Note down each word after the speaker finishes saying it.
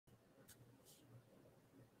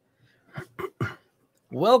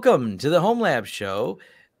Welcome to the Homelab Show,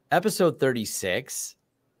 episode 36.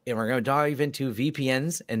 And we're going to dive into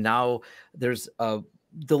VPNs. And now there's a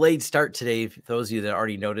delayed start today, for those of you that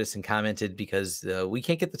already noticed and commented, because we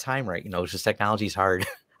can't get the time right. It's just technology is hard.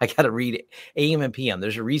 I got to read AM and PM.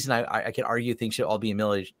 There's a reason I can argue things should all be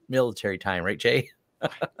in military time, right, Jay?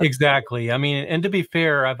 Exactly. I mean, and to be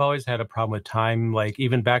fair, I've always had a problem with time. Like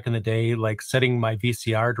even back in the day, like setting my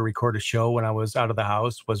VCR to record a show when I was out of the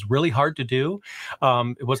house was really hard to do.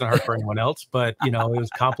 It wasn't hard for anyone else, but it was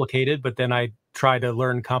complicated. But then I try to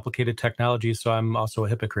learn complicated technology, so I'm also a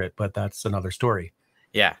hypocrite. But that's another story.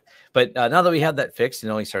 Yeah, but now that we have that fixed,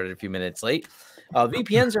 and only started a few minutes late,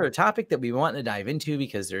 VPNs are a topic that we want to dive into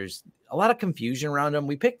because there's a lot of confusion around them.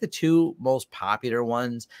 We picked the two most popular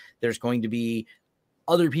ones. There's going to be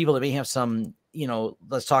other people that may have some,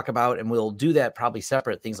 let's talk about, and we'll do that probably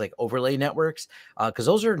separate, things like overlay networks, because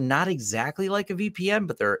those are not exactly like a VPN,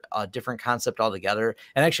 but they're a different concept altogether.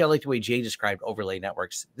 And actually, I like the way Jay described overlay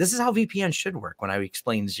networks. This is how VPN should work when I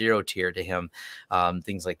explained zero tier to him,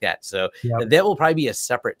 things like that. So that will probably be a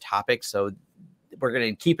separate topic. So we're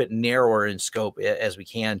going to keep it narrower in scope as we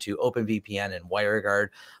can to OpenVPN and Wireguard.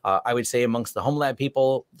 I would say amongst the Homelab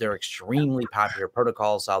people, they're extremely popular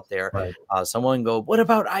protocols out there. Right. Someone go, what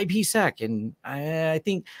about IPsec? And I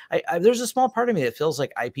think there's a small part of me that feels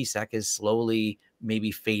like IPsec is slowly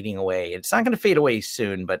maybe fading away. It's not going to fade away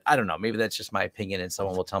soon, but I don't know. Maybe that's just my opinion, and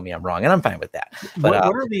someone will tell me I'm wrong, and I'm fine with that. But what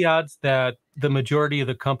are the odds that the majority of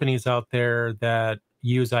the companies out there that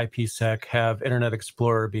use IPsec have Internet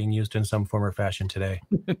Explorer being used in some form or fashion today?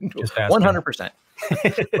 100%.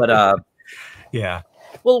 But yeah.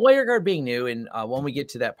 Well, WireGuard being new, and when we get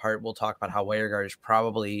to that part, we'll talk about how WireGuard is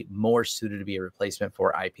probably more suited to be a replacement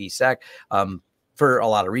for IPsec. For a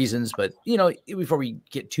lot of reasons, but before we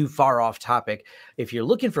get too far off topic, if you're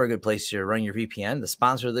looking for a good place to run your VPN, the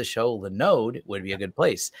sponsor of this show, Linode, would be a good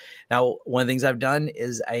place. Now, one of the things I've done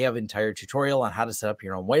is I have an entire tutorial on how to set up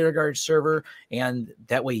your own WireGuard server, and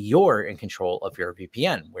that way you're in control of your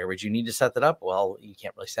VPN. Where would you need to set that up? Well, you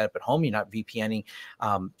can't really set up at home. You're not VPNing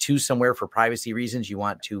to somewhere for privacy reasons. You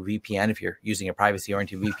want to VPN. If you're using a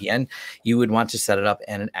privacy-oriented VPN, you would want to set it up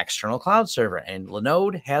in an external cloud server, and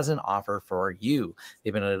Linode has an offer for you.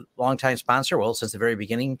 They've been a longtime sponsor, well, since the very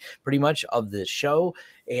beginning, pretty much, of the show,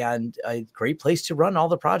 and a great place to run all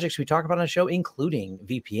the projects we talk about on the show, including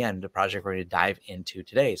VPN, the project we're going to dive into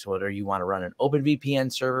today. So whether you want to run an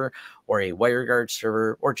OpenVPN server or a WireGuard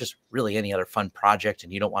server, or just really any other fun project,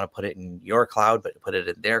 and you don't want to put it in your cloud, but put it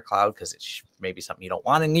in their cloud because it's maybe something you don't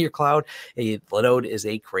want in your cloud, Linode is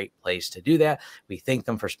a great place to do that. We thank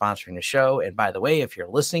them for sponsoring the show. And by the way, if you're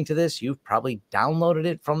listening to this, you've probably downloaded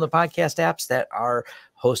it from the podcast apps that are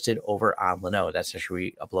hosted over on Linode. That's just where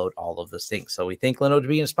we upload all of those things. So we thank Linode to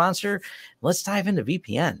be a sponsor. Let's dive into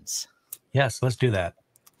VPNs. Yes, let's do that.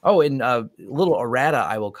 Oh, and a little errata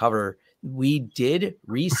I will cover. We did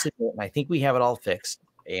resubmit, and I think we have it all fixed.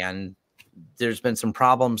 And there's been some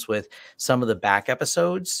problems with some of the back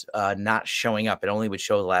episodes not showing up. It only would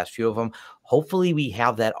show the last few of them. Hopefully we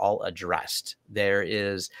have that all addressed. There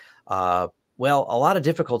is well, a lot of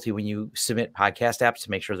difficulty when you submit podcast apps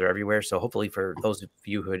to make sure they're everywhere. So hopefully for those of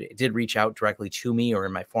you who did reach out directly to me or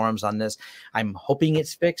in my forums on this, I'm hoping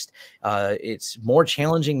it's fixed. It's more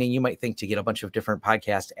challenging than you might think to get a bunch of different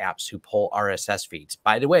podcast apps who pull RSS feeds.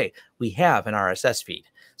 By the way, we have an RSS feed,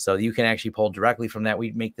 so you can actually pull directly from that.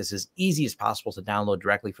 We make this as easy as possible to download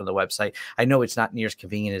directly from the website. I know it's not near as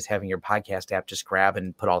convenient as having your podcast app just grab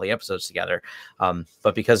and put all the episodes together.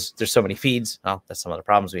 But because there's so many feeds, well, that's some of the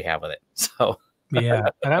problems we have with it. So yeah,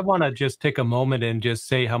 and I want to just take a moment and just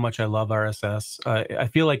say how much I love RSS. I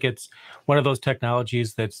feel like it's one of those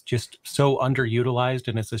technologies that's just so underutilized,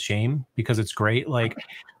 and it's a shame because it's great. Like,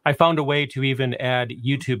 I found a way to even add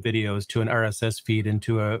YouTube videos to an RSS feed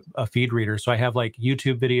into a feed reader. So I have like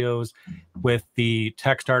YouTube videos with the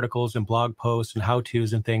text articles and blog posts and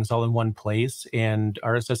how-tos and things all in one place. And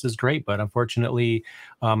RSS is great, but unfortunately,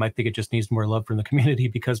 I think it just needs more love from the community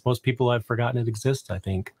because most people have forgotten it exists, I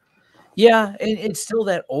think. Yeah, and it's still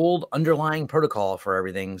that old underlying protocol for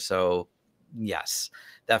everything. So yes,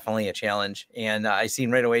 definitely a challenge. And I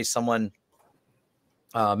seen right away someone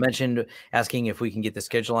mentioned asking if we can get the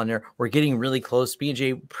schedule on there. We're getting really close.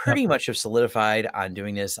 B&J pretty much have solidified on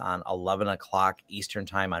doing this on 11 o'clock Eastern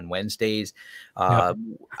time on Wednesdays.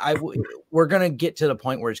 we're going to get to the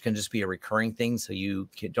point where it's going to just be a recurring thing. So you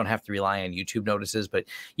don't have to rely on YouTube notices. But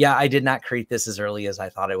yeah, I did not create this as early as I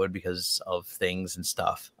thought I would because of things and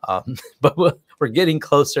stuff. But we're getting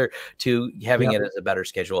closer to having it as a better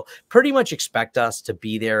schedule. Pretty much expect us to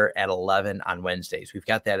be there at 11 on Wednesdays. We've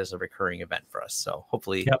got that as a recurring event for us. So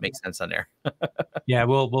hopefully it makes sense on there. Yeah,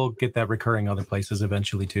 we'll get that recurring other places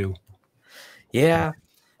eventually too. Yeah.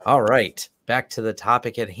 All right. Back to the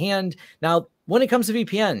topic at hand. Now, when it comes to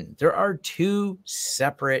VPN, there are two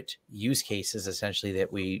separate use cases essentially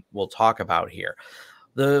that we will talk about here.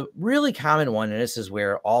 The really common one, and this is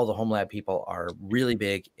where all the Homelab people are really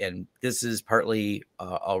big, and this is partly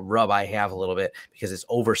a rub I have a little bit because it's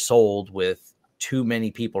oversold with too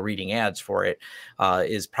many people reading ads for it,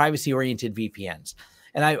 is privacy-oriented VPNs.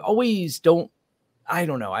 And I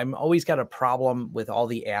don't know. I'm always got a problem with all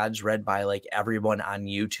the ads read by like everyone on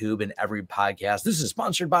YouTube and every podcast. This is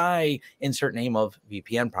sponsored by insert name of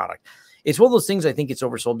VPN product. It's one of those things I think it's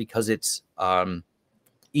oversold because it's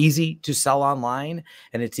easy to sell online.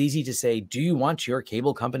 And it's easy to say, do you want your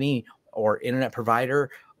cable company or internet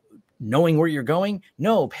provider knowing where you're going?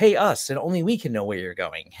 No, pay us, and only we can know where you're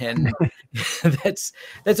going. And that's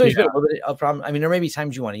always been a little bit of a problem. I mean, there may be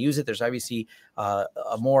times you want to use it. There's obviously a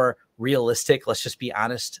more realistic, let's just be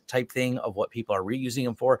honest type thing of what people are reusing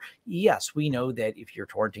them for. Yes, we know that if you're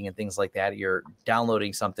torrenting and things like that, you're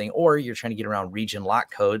downloading something or you're trying to get around region lock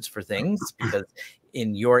codes for things because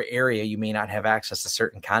in your area, you may not have access to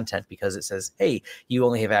certain content because it says, hey, you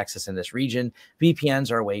only have access in this region.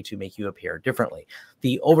 VPNs are a way to make you appear differently.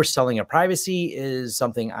 The overselling of privacy is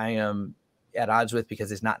something I am at odds with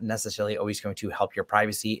because it's not necessarily always going to help your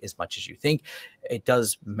privacy as much as you think. It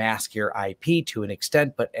does mask your IP to an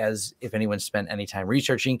extent, but as if anyone's spent any time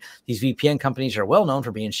researching, these VPN companies are well known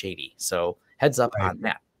for being shady. So heads up on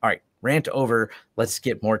that. All right, rant over. Let's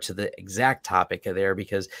get more to the exact topic of there,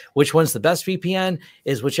 because which one's the best VPN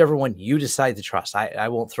is whichever one you decide to trust. I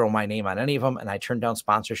won't throw my name on any of them, and I turn down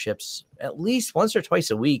sponsorships at least once or twice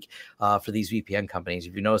a week for these VPN companies.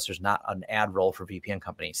 If you notice, there's not an ad roll for VPN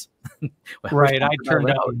companies. Right, I turned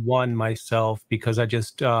down one myself because I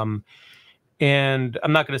just and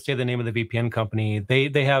I'm not going to say the name of the VPN company.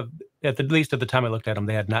 They have, at least at the time I looked at them,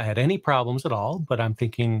 they had not had any problems at all. But I'm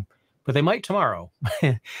thinking, but they might tomorrow.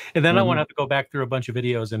 And then I won't have to go back through a bunch of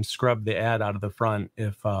videos and scrub the ad out of the front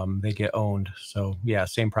if they get owned. So yeah,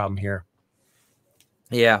 same problem here.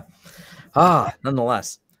 Yeah.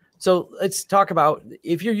 Nonetheless. So let's talk about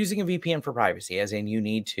if you're using a VPN for privacy, as in you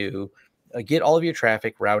need to get all of your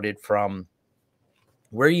traffic routed from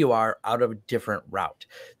where you are out of a different route.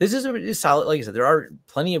 This is a solid, like I said, there are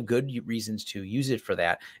plenty of good reasons to use it for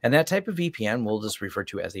that. And that type of VPN we'll just refer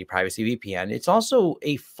to as a privacy VPN. It's also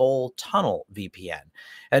a full tunnel VPN.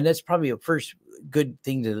 And that's probably a first good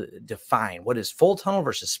thing to define. What is full tunnel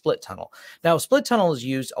versus split tunnel? Now, split tunnel is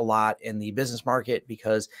used a lot in the business market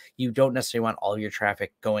because you don't necessarily want all of your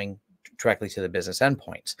traffic going directly to the business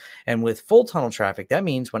endpoints. And with full tunnel traffic, that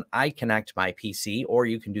means when I connect my PC, or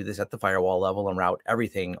you can do this at the firewall level and route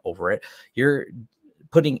everything over it, you're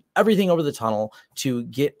putting everything over the tunnel to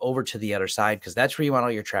get over to the other side, because that's where you want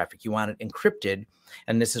all your traffic. You want it encrypted.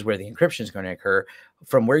 And this is where the encryption is going to occur.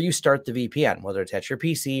 From where you start the VPN, whether it's at your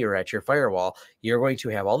PC or at your firewall, you're going to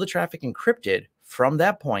have all the traffic encrypted from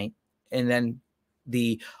that point, and then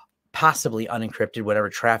the possibly unencrypted, whatever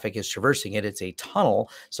traffic is traversing it. It's a tunnel.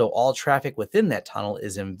 So all traffic within that tunnel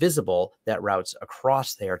is invisible that routes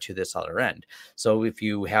across there to this other end. So if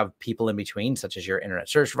you have people in between, such as your internet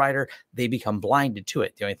service provider, they become blinded to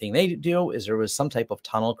it. The only thing they do is there was some type of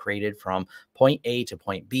tunnel created from point A to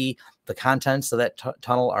point B. The contents of that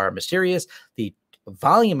tunnel are mysterious. The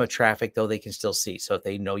volume of traffic, though, they can still see. So if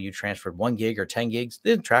they know you transferred 1 gig or 10 gigs,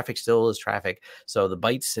 then traffic still is traffic. So the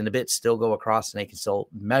bytes and the bits still go across, and they can still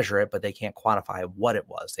measure it, but they can't quantify what it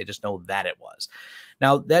was. They just know that it was.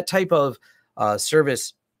 Now, that type of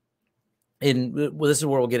service, well, this is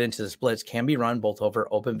where we'll get into the splits, can be run both over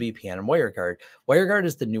OpenVPN and Wireguard. Wireguard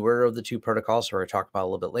is the newer of the two protocols, so we're going to talk about a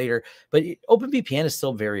little bit later. But OpenVPN is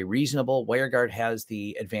still very reasonable. Wireguard has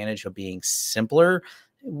the advantage of being simpler,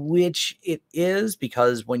 which it is,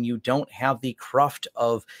 because when you don't have the cruft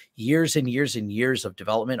of years and years and years of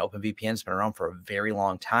development, OpenVPN's been around for a very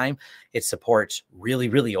long time. It supports really,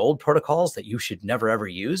 really old protocols that you should never, ever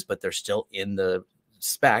use, but they're still in the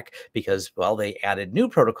spec because, well, they added new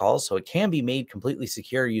protocols, so it can be made completely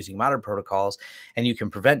secure using modern protocols, and you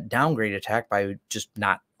can prevent downgrade attack by just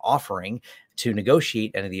not offering to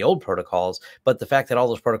negotiate any of the old protocols. But the fact that all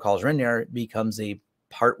those protocols are in there becomes a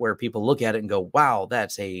part where people look at it and go, wow,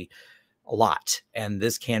 that's a a lot. And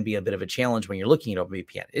this can be a bit of a challenge when you're looking at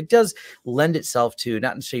OpenVPN. It does lend itself to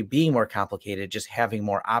not necessarily being more complicated, just having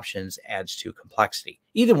more options adds to complexity.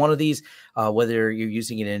 Either one of these, whether you're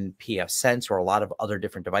using it in pfSense or a lot of other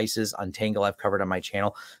different devices, Untangle I've covered on my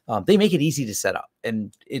channel, they make it easy to set up.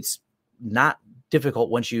 And it's not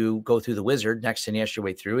difficult once you go through the wizard next and ask your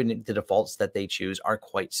way through, and the defaults that they choose are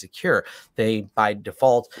quite secure. They, by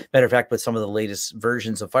default, matter of fact, with some of the latest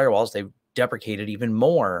versions of firewalls, they've deprecated even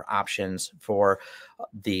more options for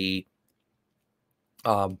the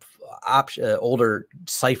older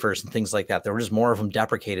ciphers and things like that. There were just more of them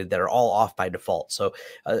deprecated that are all off by default. So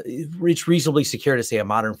it's reasonably secure to say a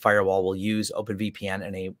modern firewall will use OpenVPN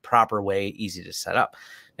in a proper way, easy to set up.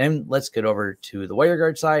 And let's get over to the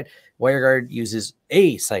WireGuard side. WireGuard uses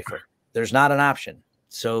a cipher. There's not an option.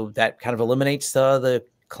 So that kind of eliminates the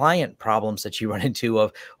client problems that you run into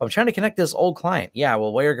of, I'm trying to connect this old client. Yeah,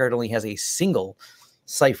 well, WireGuard only has a single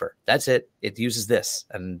cipher. That's it. It uses this,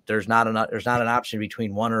 and there's not an option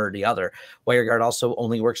between one or the other. WireGuard also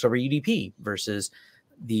only works over UDP versus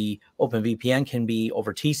the OpenVPN can be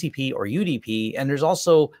over TCP or UDP. And there's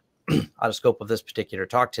also, out of scope of this particular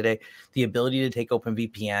talk today, the ability to take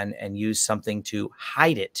OpenVPN and use something to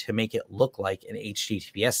hide it to make it look like an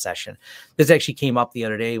HTTPS session. This actually came up the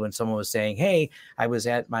other day when someone was saying, hey, I was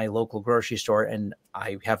at my local grocery store and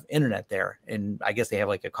I have internet there. And I guess they have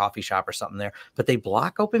like a coffee shop or something there, but they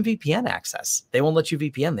block OpenVPN access. They won't let you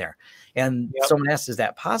VPN there. And someone asked, is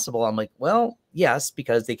that possible? I'm like, well, yes,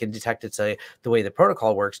 because they can detect it's the way the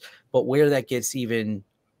protocol works. But where that gets even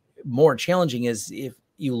more challenging is if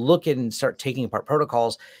you look at and start taking apart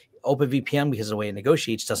protocols, OpenVPN, because of the way it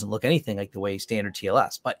negotiates, doesn't look anything like the way standard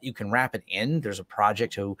TLS, but you can wrap it in. There's a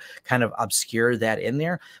project to kind of obscure that in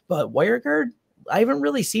there. But WireGuard, I haven't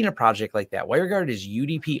really seen a project like that. WireGuard is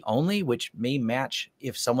UDP only, which may match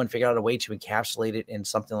if someone figured out a way to encapsulate it in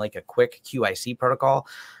something like a quick QIC protocol.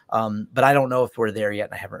 But I don't know if we're there yet,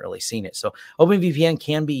 and I haven't really seen it. So OpenVPN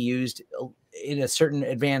can be used in a certain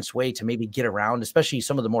advanced way to maybe get around, especially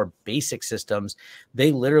some of the more basic systems.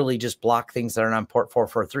 They literally just block things that are on port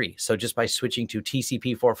 443. So just by switching to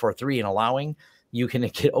TCP 443 and allowing, you can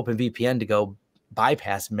get OpenVPN to go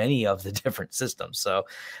bypass many of the different systems. So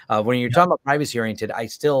when you're talking about privacy oriented, I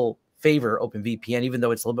still favor OpenVPN, even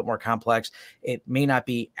though it's a little bit more complex. It may not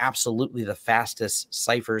be absolutely the fastest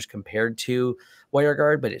ciphers compared to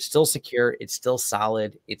WireGuard, but it's still secure. It's still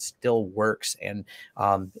solid. It still works. And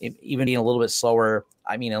even being a little bit slower,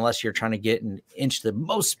 I mean, unless you're trying to get and inch the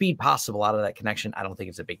most speed possible out of that connection, I don't think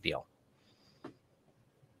it's a big deal.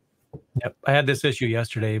 Yep. I had this issue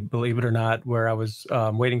yesterday, believe it or not, where I was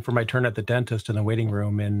waiting for my turn at the dentist in the waiting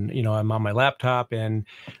room. And, you know, I'm on my laptop, and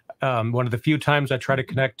one of the few times I try to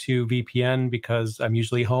connect to VPN because I'm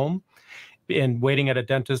usually home, and waiting at a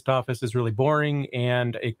dentist office is really boring,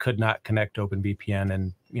 and it could not connect to OpenVPN.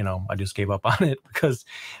 And, you know, I just gave up on it because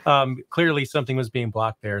clearly something was being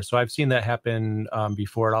blocked there. So I've seen that happen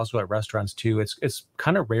before, and also at restaurants too. It's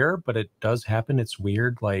kind of rare, but it does happen. It's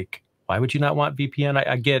weird. Like, why would you not want VPN?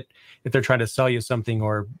 I get if they're trying to sell you something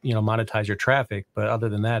or, you know, monetize your traffic, but other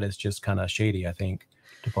than that, it's just kind of shady, I think,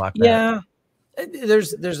 to block that. Yeah.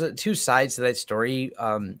 There's two sides to that story,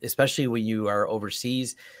 especially when you are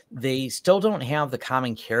overseas. They still don't have the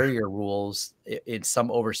common carrier rules in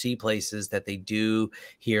some overseas places that they do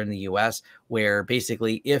here in the US, where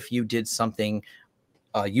basically if you did something,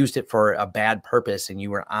 used it for a bad purpose and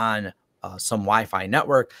you were on some Wi-Fi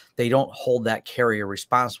network, they don't hold that carrier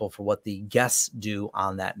responsible for what the guests do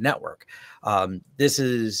on that network. This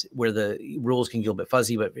is where the rules can get a little bit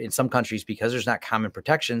fuzzy, but in some countries, because there's not common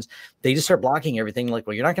protections, they just start blocking everything. Like,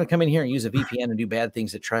 well, you're not going to come in here and use a VPN and do bad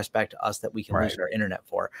things that trace back to us that we can lose our internet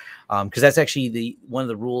for. Because that's actually one of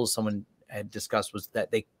the rules someone had discussed, was that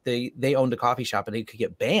they owned a coffee shop and they could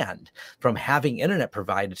get banned from having internet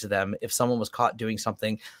provided to them if someone was caught doing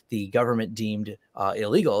something the government deemed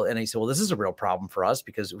illegal. And they said, well, this is a real problem for us,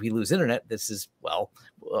 because if we lose internet, this is, well,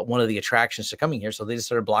 one of the attractions to coming here. So they just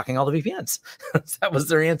started blocking all the VPNs. That was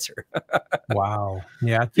their answer. Wow.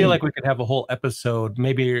 Yeah. I feel like we could have a whole episode,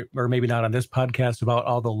 maybe, or maybe not on this podcast, about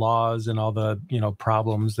all the laws and all the, you know,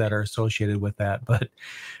 problems that are associated with that. But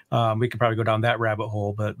we could probably go down that rabbit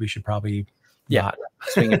hole, but we should probably not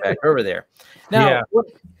swing it back over there. Now,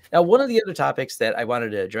 now, one of the other topics that I wanted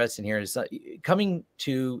to address in here is coming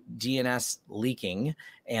to DNS leaking.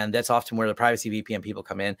 And that's often where the privacy VPN people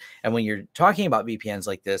come in. And when you're talking about VPNs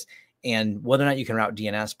like this, and whether or not you can route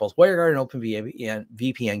DNS, both WireGuard and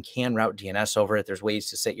OpenVPN can route DNS over it. There's ways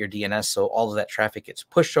to set your DNS so all of that traffic gets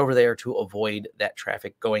pushed over there to avoid that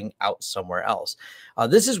traffic going out somewhere else.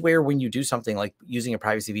 This is where, when you do something like using a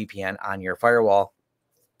privacy VPN on your firewall,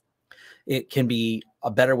 it can be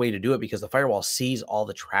a better way to do it because the firewall sees all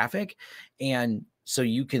the traffic. And so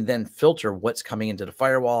you can then filter what's coming into the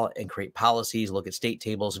firewall and create policies, look at state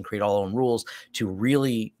tables and create all own rules to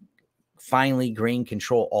really finally grain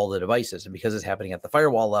control all the devices. And because it's happening at the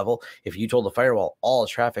firewall level, if you told the firewall all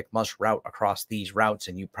traffic must route across these routes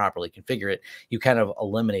and you properly configure it, you kind of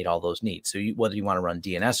eliminate all those needs. So whether you want to run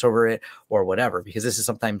DNS over it or whatever, because this is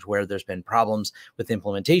sometimes where there's been problems with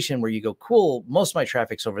implementation where you go, cool, most of my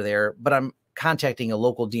traffic's over there, but I'm contacting a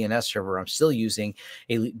local DNS server. I'm still using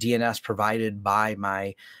a DNS provided by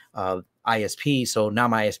my ISP. So now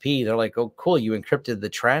my ISP, they're like, oh, cool, you encrypted the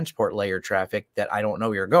transport layer traffic that I don't know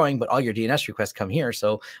where you're going, but all your DNS requests come here.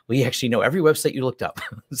 So we actually know every website you looked up.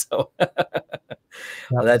 So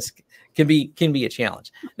well, that's can be a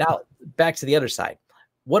challenge. Now, back to the other side.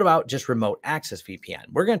 What about just remote access VPN?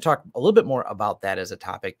 We're going to talk a little bit more about that as a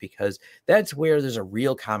topic because that's where there's a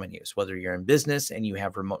real common use, whether you're in business and you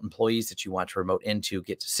have remote employees that you want to remote into,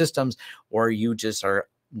 get to systems, or you just are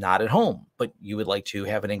not at home, but you would like to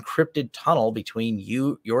have an encrypted tunnel between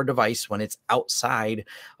your device when it's outside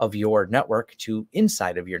of your network to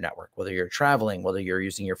inside of your network, whether you're traveling, whether you're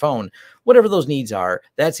using your phone, whatever those needs are.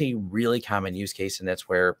 That's a really common use case. And that's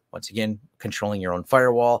where, once again, controlling your own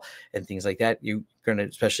firewall and things like that, you're going to,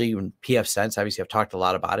 especially when pfSense, obviously I've talked a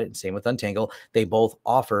lot about it, and same with Untangle, they both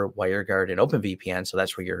offer WireGuard and OpenVPN. So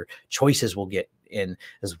that's where your choices will get in,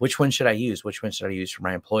 is which one should I use? Which one should I use for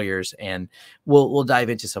my employers? And we'll dive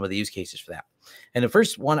into some of the use cases for that. And the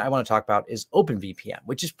first one I want to talk about is OpenVPN,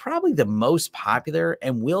 which is probably the most popular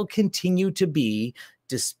and will continue to be,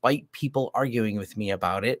 despite people arguing with me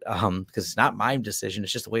about it, because it's not my decision.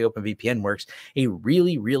 It's just the way OpenVPN works, a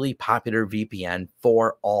really, really popular VPN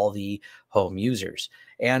for all the home users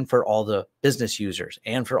and for all the business users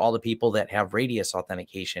and for all the people that have radius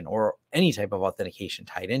authentication or any type of authentication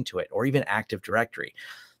tied into it, or even Active Directory.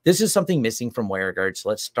 This is something missing from WireGuard. So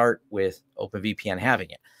let's start with OpenVPN having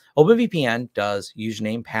it. OpenVPN does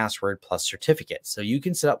username, password, plus certificates. So you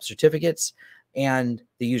can set up certificates and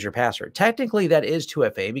the user password. Technically, that is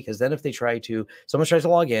 2FA, because then if someone tries to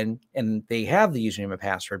log in and they have the username and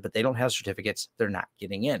password, but they don't have certificates, they're not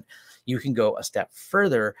getting in. You can go a step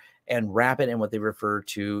further and wrap it in what they refer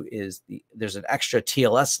to is there's an extra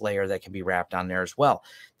TLS layer that can be wrapped on there as well.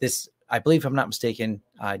 This, I believe, if I'm not mistaken,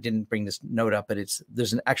 I didn't bring this note up, but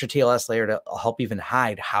there's an extra TLS layer to help even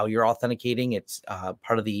hide how you're authenticating. It's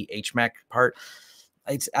part of the HMAC part.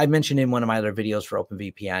 I mentioned in one of my other videos for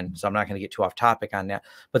OpenVPN, so I'm not going to get too off topic on that,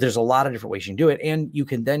 but there's a lot of different ways you can do it. And you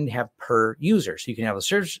can then have per user. So you can have a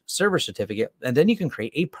server certificate, and then you can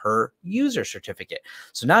create a per user certificate.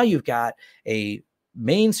 So now you've got a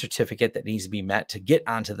main certificate that needs to be met to get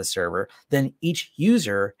onto the server. Then each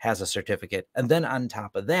user has a certificate. And then on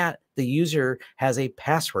top of that, the user has a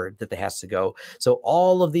password that they has to go. So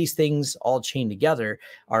all of these things all chained together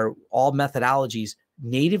are all methodologies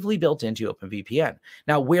natively built into OpenVPN.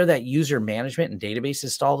 Now, where that user management and database is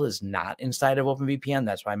installed is not inside of OpenVPN.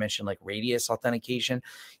 That's why I mentioned like radius authentication.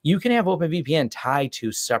 You can have OpenVPN tied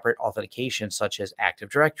to separate authentication, such as Active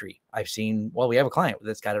Directory. We have a client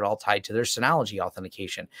that's got it all tied to their Synology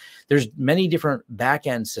authentication. There's many different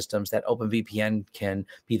back-end systems that OpenVPN can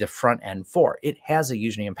be the front end for. It has a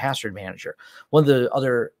username and password manager. One of the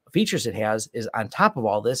other features it has is, on top of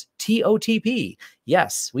all this, TOTP.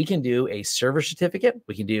 Yes, we can do a server certificate,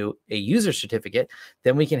 we can do a user certificate,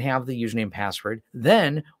 then we can have the username and password,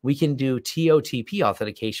 then we can do TOTP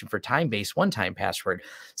authentication for time-based one-time password.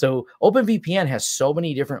 So OpenVPN has so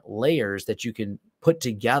many different layers that you can put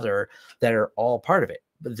together that are all part of it.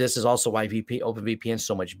 But this is also why OpenVPN is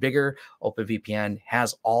so much bigger. OpenVPN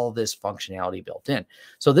has all this functionality built in.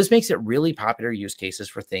 So this makes it really popular use cases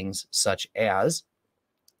for things such as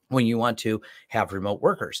when you want to have remote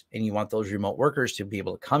workers and you want those remote workers to be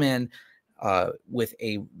able to come in with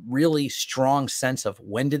a really strong sense of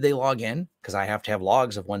when did they log in, because I have to have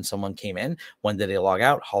logs of when someone came in, when did they log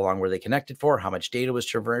out, how long were they connected for, how much data was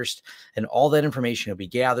traversed, and all that information will be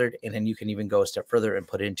gathered. And then you can even go a step further and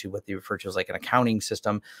put into what they refer to as like an accounting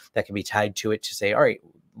system that can be tied to it to say, all right,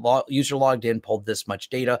 user logged in, pulled this much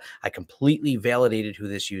data. I completely validated who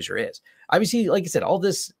this user is. Obviously, like I said, all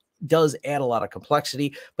this does add a lot of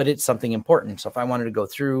complexity, but it's something important. So if I wanted to go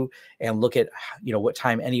through and look at, what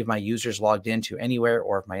time any of my users logged into anywhere,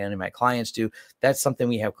 or if any of my clients do, that's something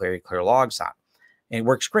we have clear logs on, and it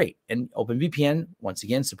works great. And OpenVPN, once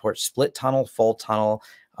again, supports split tunnel, full tunnel,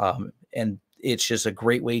 and it's just a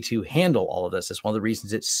great way to handle all of this. It's one of the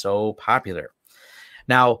reasons it's so popular.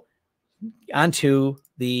 Now, onto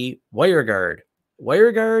the WireGuard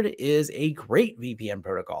WireGuard is a great VPN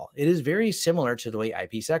protocol. It is very similar to the way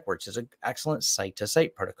IPsec works. It's an excellent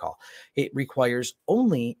site-to-site protocol. It requires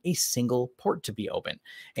only a single port to be open.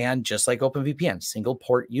 And just like OpenVPN, single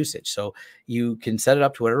port usage. So you can set it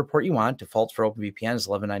up to whatever port you want. Default for OpenVPN is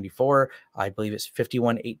 1194. I believe it's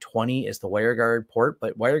 51820 is the WireGuard port,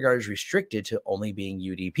 but WireGuard is restricted to only being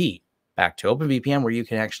UDP. Back to OpenVPN, where you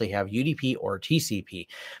can actually have UDP or TCP.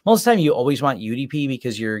 Most of the time, you always want UDP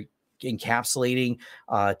because you're encapsulating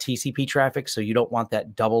TCP traffic. So you don't want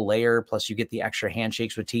that double layer. Plus you get the extra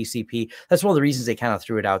handshakes with TCP. That's one of the reasons they kind of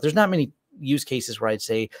threw it out. There's not many use cases where I'd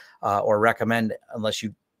say or recommend, unless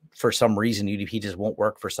you, for some reason, UDP just won't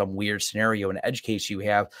work for some weird scenario. In edge case you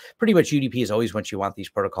have, pretty much UDP is always what you want these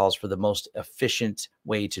protocols for the most efficient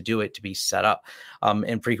way to do it, to be set up.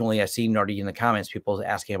 And frequently I've seen already in the comments, people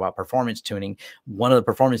asking about performance tuning. One of the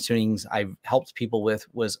performance tunings I've helped people with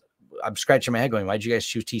was, I'm scratching my head going, why'd you guys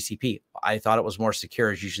choose TCP? I thought it was more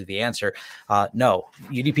secure is usually the answer. No,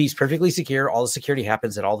 UDP is perfectly secure. All the security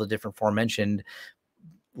happens at all the different aforementioned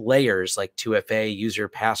layers like 2FA, user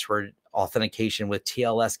password authentication with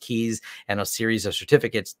TLS keys and a series of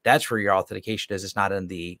certificates. That's where your authentication is. It's not in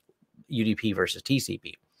the UDP versus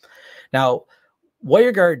TCP. Now,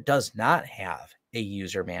 WireGuard does not have a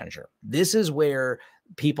user manager. This is where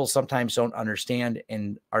people sometimes don't understand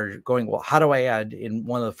and are going, well, how do I add? In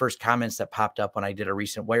one of the first comments that popped up when I did a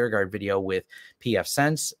recent WireGuard video with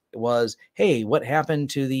pfSense was, hey, what happened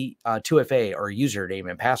to the 2FA or username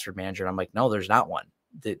and password manager? And I'm like, no, there's not one.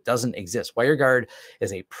 That doesn't exist. WireGuard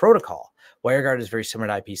is a protocol. WireGuard is very similar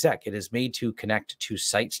to IPsec. It is made to connect two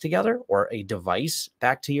sites together or a device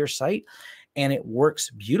back to your site, and it works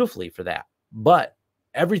beautifully for that. But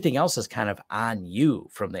everything else is kind of on you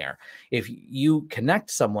from there. If you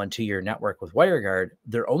connect someone to your network with WireGuard,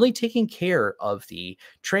 they're only taking care of the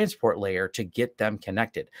transport layer to get them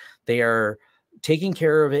connected. They are taking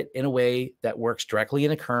care of it in a way that works directly in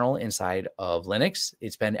the kernel inside of Linux.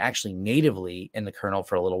 It's been actually natively in the kernel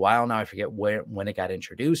for a little while now. I forget when it got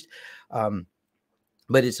introduced.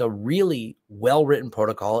 But it's a really well-written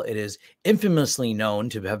protocol. It is infamously known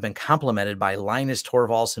to have been complemented by Linus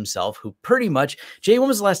Torvalds himself, who pretty much, Jay, when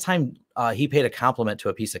was the last time he paid a compliment to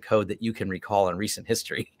a piece of code that you can recall in recent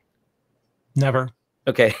history? Never.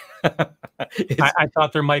 Okay. I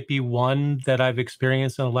thought there might be one that I've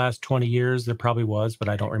experienced in the last 20 years. There probably was, but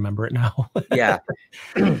I don't remember it now. Yeah.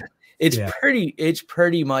 It's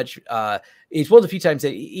pretty much, it's one of the few times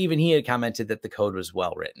that even he had commented that the code was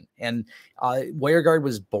well written. And WireGuard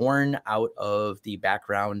was born out of the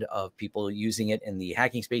background of people using it in the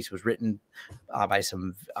hacking space. It was written by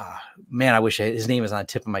some, man, I wish his name is on the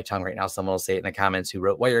tip of my tongue right now. Someone will say it in the comments who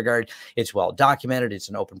wrote WireGuard. It's well documented. It's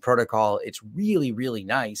an open protocol. It's really, really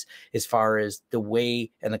nice as far as the way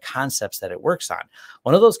and the concepts that it works on.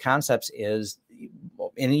 One of those concepts is,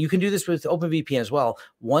 and you can do this with OpenVPN as well,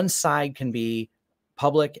 one side can be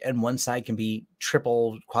public and one side can be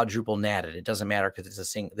triple, quadruple natted. It doesn't matter because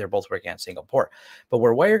it's they're both working on single port. But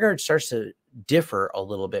where WireGuard starts to differ a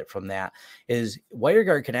little bit from that is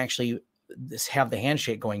WireGuard can actually have the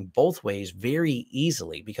handshake going both ways very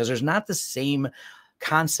easily, because there's not the same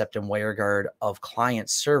concept in WireGuard of client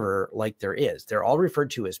server like there is. They're all referred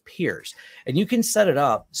to as peers, and you can set it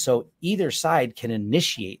up so either side can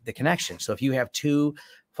initiate the connection. So if you have two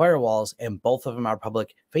firewalls and both of them are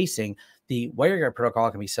public facing, the WireGuard protocol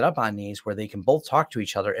can be set up on these where they can both talk to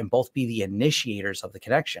each other and both be the initiators of the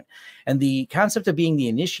connection. And the concept of being the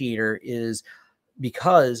initiator is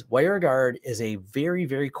because WireGuard is a very,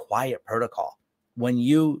 very quiet protocol. When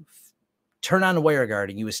you turn on the WireGuard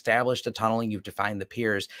and you establish the tunneling, you've defined the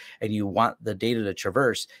peers, and you want the data to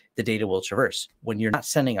traverse, the data will traverse. When you're not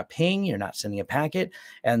sending a ping, you're not sending a packet,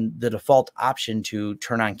 and the default option to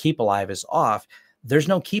turn on keep alive is off, there's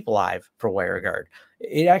no keep alive for WireGuard.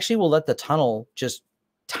 It actually will let the tunnel just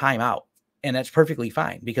time out. And that's perfectly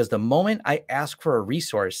fine, because the moment I ask for a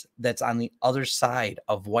resource that's on the other side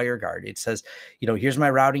of WireGuard, it says, you know, here's my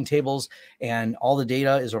routing tables and all the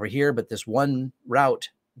data is over here, but this one route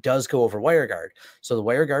does go over WireGuard. So the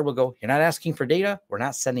WireGuard will go, you're not asking for data, we're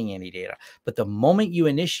not sending any data. But the moment you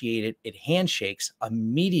initiate it, it handshakes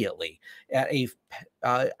immediately at a,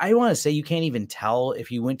 I want to say you can't even tell if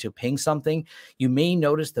you went to ping something. You may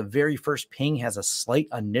notice the very first ping has a slight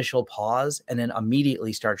initial pause and then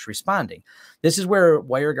immediately starts responding. This is where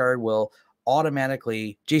WireGuard will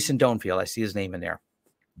automatically, Jason Donefield, I see his name in there.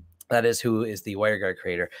 That is who is the WireGuard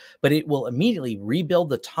creator, but it will immediately rebuild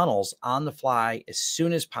the tunnels on the fly as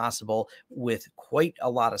soon as possible with quite a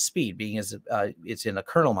lot of speed, being as it's in a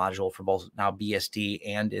kernel module for both now BSD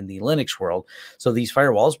and in the Linux world. So these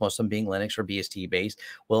firewalls, most of them being Linux or BSD based,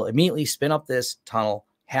 will immediately spin up this tunnel,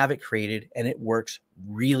 have it created, and it works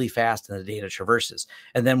really fast and the data traverses.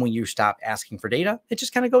 And then when you stop asking for data, it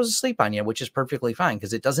just kind of goes to sleep on you, which is perfectly fine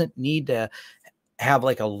because it doesn't need to have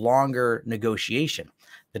like a longer negotiation.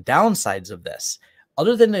 The downsides of this,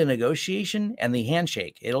 other than the negotiation and the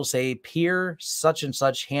handshake, it'll say peer such and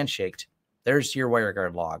such handshaked. There's your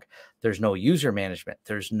WireGuard log. There's no user management.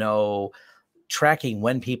 There's no tracking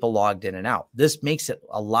when people logged in and out. This makes it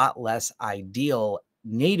a lot less ideal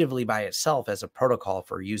natively by itself as a protocol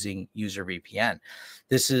for using user VPN.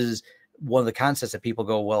 This is one of the concepts that people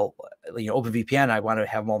go, well, you know, OpenVPN, I want to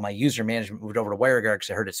have all my user management moved over to WireGuard because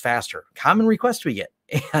I heard it's faster. Common request we get.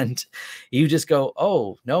 And you just go,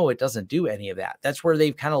 oh, no, it doesn't do any of that. That's where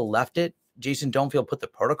they've kind of left it. Jason Domefield put the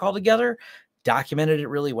protocol together, documented it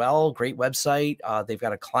really well. Great website. They've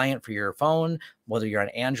got a client for your phone, whether you're on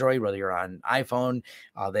Android, whether you're on iPhone.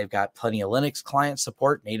 They've got plenty of Linux client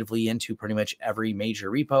support natively into pretty much every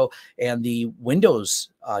major repo. And the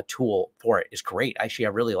Windows tool for it is great. Actually, I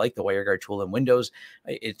really like the WireGuard tool in Windows.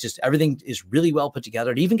 It's just everything is really well put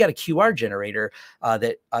together. It even got a QR generator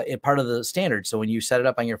that is part of the standard. So when you set it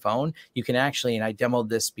up on your phone, you can actually, and I demoed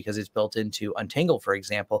this because it's built into Untangle, for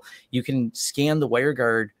example, you can scan the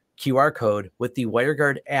WireGuard QR code with the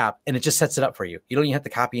WireGuard app, and it just sets it up for you. You don't even have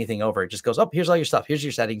to copy anything over. It just goes, oh, here's all your stuff. Here's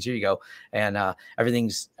your settings. Here you go. And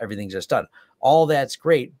everything's just done. All that's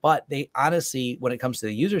great. But they honestly, when it comes to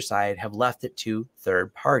the user side, have left it to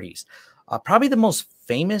third parties. Probably the most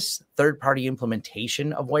famous third-party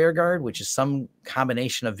implementation of WireGuard, which is some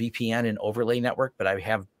combination of VPN and overlay network, but I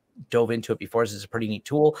have dove into it before. This is a pretty neat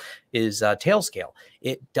tool, is Tailscale.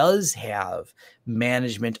 It does have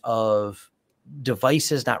management of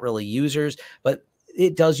devices, not really users, but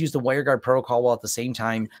it does use the WireGuard protocol while at the same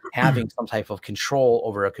time having some type of control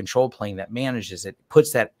over a control plane that manages it,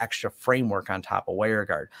 puts that extra framework on top of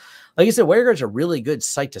WireGuard. Like I said, WireGuard's a really good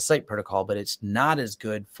site-to-site protocol, but it's not as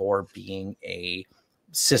good for being a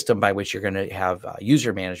system by which you're going to have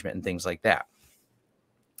user management and things like that.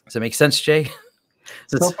 Does that make sense, Jay?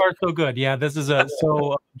 So far, so good. Yeah, this is just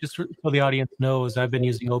so the audience knows, I've been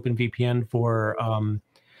using OpenVPN for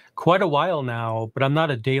quite a while now, but I'm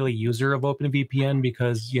not a daily user of OpenVPN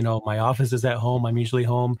because, you know, my office is at home. I'm usually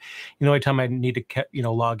home. You know, every time I need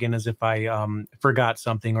to, log in as if I forgot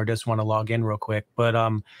something or just want to log in real quick. But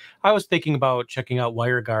I was thinking about checking out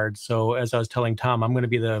WireGuard. So as I was telling Tom, I'm going to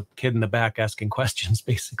be the kid in the back asking questions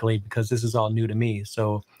basically, because this is all new to me.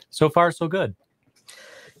 So far, so good.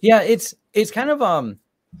 Yeah, it's kind of,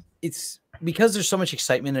 it's because there's so much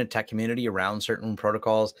excitement in the tech community around certain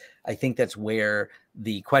protocols. I think that's where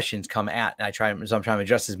the questions come at, and I'm trying to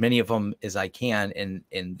address as many of them as I can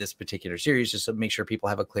in this particular series, just to make sure people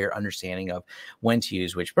have a clear understanding of when to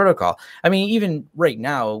use which protocol. I mean, even right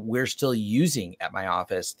now, we're still using at my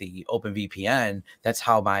office the OpenVPN. That's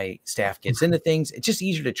how my staff gets into things. It's just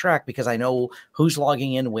easier to track because I know who's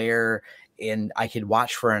logging in where, and I could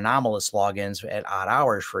watch for anomalous logins at odd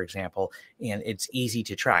hours, for example, and it's easy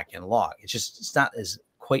to track and log. It's not as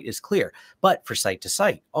quite as clear. But for site to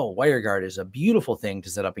site, WireGuard is a beautiful thing to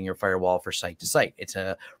set up in your firewall for site to site. It's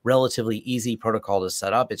a relatively easy protocol to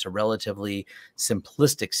set up. It's a relatively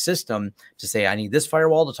simplistic system to say, I need this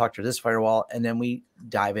firewall to talk to this firewall, and then we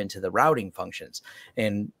dive into the routing functions.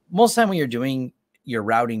 And most of the time when you're doing your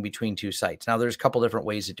routing between two sites. Now there's a couple different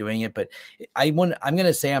ways of doing it, but I'm going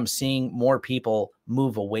to say I'm seeing more people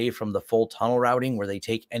move away from the full tunnel routing where they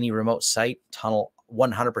take any remote site, tunnel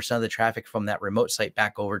 100% of the traffic from that remote site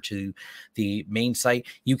back over to the main site.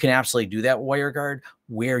 You can absolutely do that with WireGuard.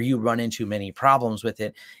 Where you run into many problems with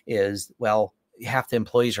it is, well, half the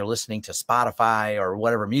employees are listening to Spotify or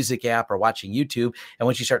whatever music app or watching YouTube. And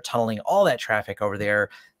once you start tunneling all that traffic over there,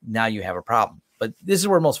 now you have a problem. But this is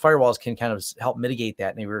where most firewalls can kind of help mitigate that.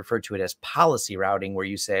 And they refer to it as policy routing, where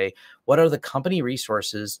you say, what are the company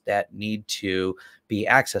resources that need to be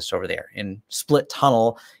accessed over there? And split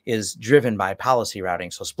tunnel is driven by policy routing.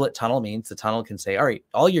 So split tunnel means the tunnel can say, all right,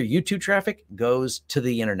 all your YouTube traffic goes to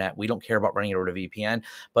the internet. We don't care about running it over to VPN,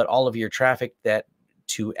 but all of your traffic that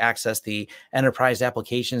to access the enterprise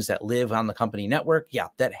applications that live on the company network, yeah,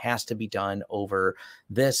 that has to be done over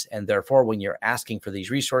this. And therefore, when you're asking for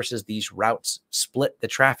these resources, these routes split the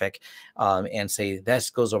traffic and say this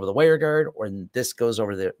goes over the WireGuard or this goes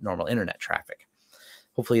over the normal internet traffic.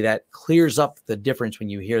 Hopefully that clears up the difference when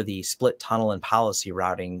you hear the split tunnel and policy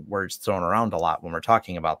routing words thrown around a lot when we're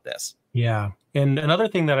talking about this. Yeah. And another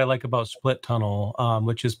thing that I like about split tunnel,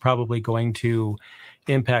 which is probably going to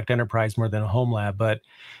impact enterprise more than a Homelab, but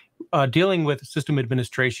dealing with system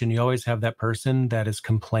administration, you always have that person that is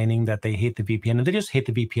complaining that they hate the VPN, and they just hate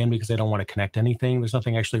the VPN because they don't want to connect anything. There's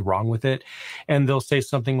nothing actually wrong with it. And they'll say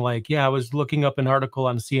something like, yeah, I was looking up an article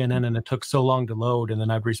on CNN and it took so long to load. And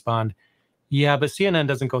then I'd respond, yeah, but CNN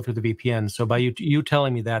doesn't go through the VPN. So by you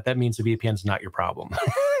telling me that means the VPN is not your problem.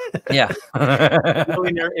 Yeah.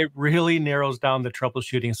 It really narrows down the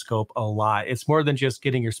troubleshooting scope a lot. It's more than just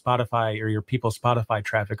getting your Spotify or your people's Spotify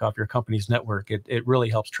traffic off your company's network. It really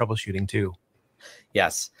helps troubleshooting too.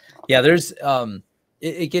 Yes. Yeah. There's,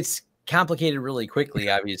 it gets complicated really quickly,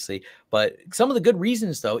 obviously, but some of the good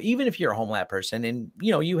reasons though, even if you're a Homelab person and,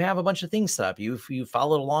 you know, you have a bunch of things set up, you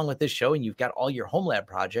followed along with this show and you've got all your Homelab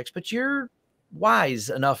projects, but you're wise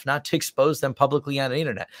enough not to expose them publicly on the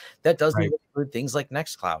internet. That doesn't even include things like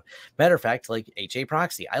Nextcloud. Matter of fact, like HA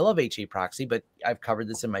proxy. I love HA proxy, but I've covered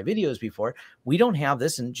this in my videos before. We don't have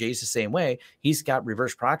this, and Jay's the same way. He's got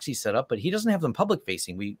reverse proxy set up, but he doesn't have them public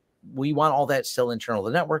facing. We want all that still internal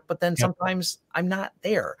to the network, but then sometimes I'm not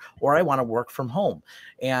there or I want to work from home.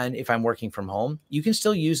 And if I'm working from home, you can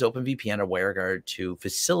still use OpenVPN or Wireguard to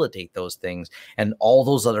facilitate those things. And all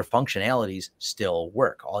those other functionalities still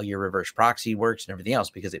work. All your reverse proxy works and everything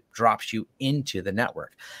else because it drops you into the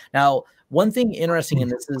network. Now, one thing interesting,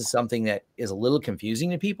 and this is something that is a little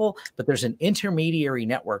confusing to people, but there's an intermediary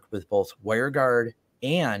network with both Wireguard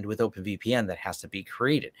and with OpenVPN that has to be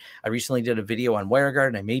created. I recently did a video on Wireguard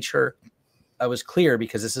and I made sure I was clear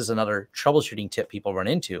because this is another troubleshooting tip people run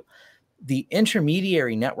into. The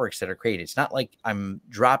intermediary networks that are created, it's not like I'm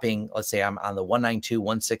dropping, let's say I'm on the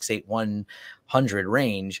 192.168.100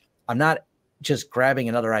 range. I'm not just grabbing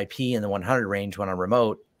another IP in the 100 range when I'm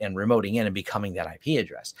remote and remoting in and becoming that IP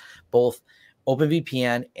address. Both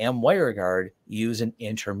OpenVPN and Wireguard use an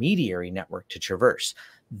intermediary network to traverse.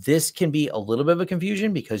 This can be a little bit of a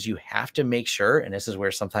confusion because you have to make sure, and this is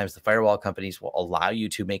where sometimes the firewall companies will allow you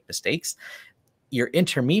to make mistakes. Your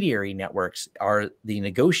intermediary networks are the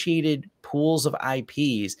negotiated pools of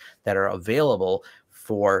IPs that are available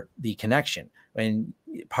for the connection. And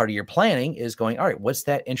part of your planning is going, all right, what's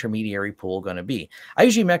that intermediary pool going to be? I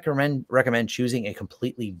usually recommend choosing a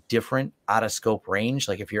completely different out of scope range.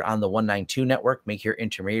 Like if you're on the 192 network, make your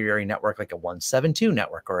intermediary network like a 172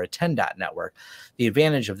 network or a 10 dot network. The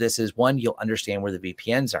advantage of this is, one, you'll understand where the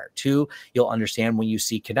VPNs are. Two, you'll understand when you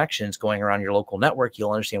see connections going around your local network,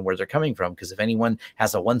 you'll understand where they're coming from. Because if anyone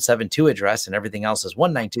has a 172 address and everything else is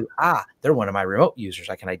 192, they're one of my remote users.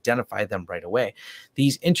 I can identify them right away.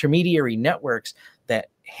 These intermediary networks that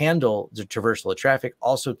handle the traversal of traffic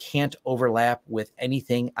also can't overlap with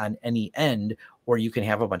anything on any end, or you can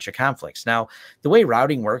have a bunch of conflicts. Now, the way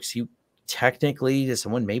routing works, you technically, as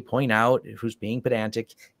someone may point out who's being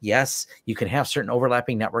pedantic, yes, you can have certain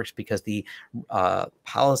overlapping networks because the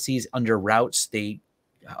policies under routes, they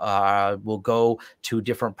will go to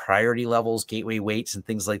different priority levels, gateway weights, and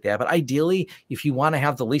things like that. But ideally, if you want to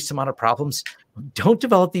have the least amount of problems, don't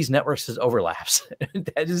develop these networks as overlaps.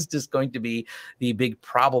 That is just going to be the big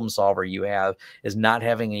problem solver you have, is not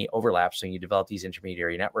having any overlaps when you develop these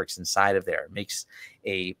intermediary networks inside of there. It makes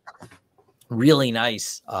a really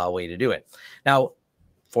nice way to do it. Now,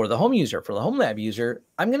 for the home user, for the Homelab user,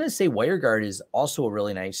 I'm going to say Wireguard is also a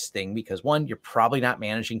really nice thing because, one, you're probably not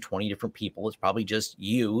managing 20 different people. It's probably just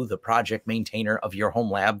you, the project maintainer of your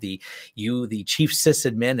Homelab, the chief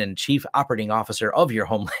sysadmin and chief operating officer of your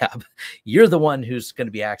Homelab. You're the one who's going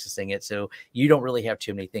to be accessing it. So you don't really have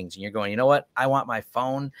too many things. And you're going, you know what? I want my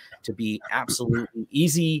phone to be absolutely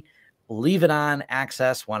easy. Leave it on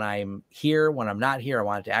access when I'm here. When I'm not here, I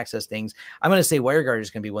want it to access things. I'm going to say Wireguard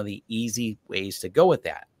is going to be one of the easy ways to go with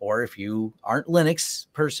that. Or if you aren't Linux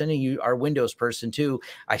person and you are Windows person too,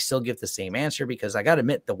 I still give the same answer because I got to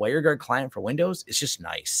admit the Wireguard client for Windows is just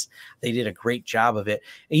nice. They did a great job of it.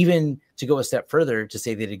 Even to go a step further to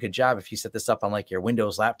say they did a good job, if you set this up on like your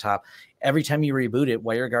Windows laptop, every time you reboot it,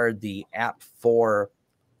 Wireguard, the app for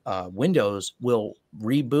Windows, will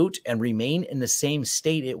reboot and remain in the same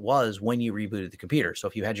state it was when you rebooted the computer. So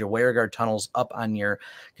if you had your Wireguard tunnels up on your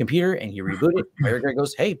computer and you reboot it, Wireguard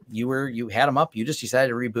goes, hey, you had them up, you just decided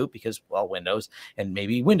to reboot because, well, Windows, and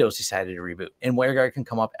maybe Windows decided to reboot, and Wireguard can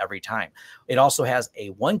come up every time. It also has a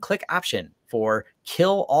one-click option for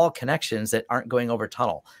kill all connections that aren't going over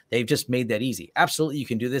tunnel. They've just made that easy. Absolutely, you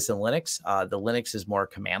can do this in Linux. The Linux is more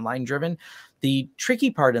command line driven. The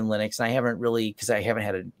tricky part in Linux, and I haven't really, because I haven't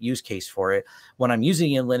had a use case for it, when I'm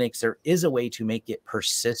using it in Linux, there is a way to make it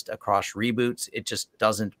persist across reboots. It just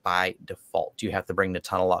doesn't by default. You have to bring the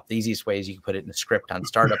tunnel up. The easiest way is you can put it in a script on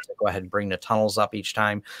startup to go ahead and bring the tunnels up each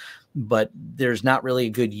time. But there's not really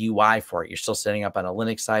a good UI for it. You're still setting up on a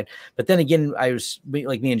Linux side. But then again,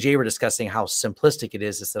 like me and Jay were discussing how simplistic it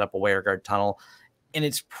is to set up a Wireguard tunnel. And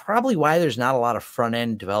it's probably why there's not a lot of front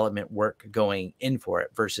end development work going in for it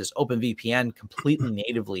versus OpenVPN completely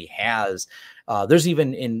natively has. There's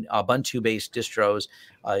even in Ubuntu based distros,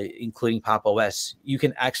 including Pop! OS, you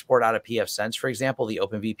can export out of pfSense, for example, the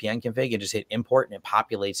OpenVPN config and just hit import and it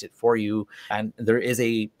populates it for you. And there is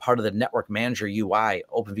a part of the network manager UI.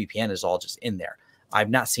 OpenVPN is all just in there. I've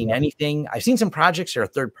not seen anything. I've seen some projects that are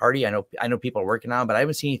third party. I know people are working on, but I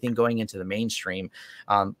haven't seen anything going into the mainstream.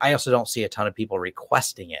 I also don't see a ton of people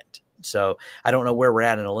requesting it. So I don't know where we're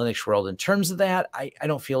at in a Linux world in terms of that. I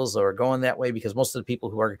don't feel as though we're going that way because most of the people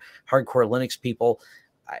who are hardcore Linux people,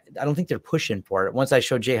 I don't think they're pushing for it. Once I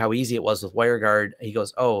showed Jay how easy it was with WireGuard, he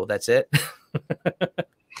goes, "Oh, that's it."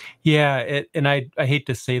 Yeah, and I hate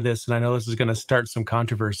to say this, and I know this is going to start some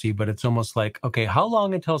controversy, but it's almost like, okay, how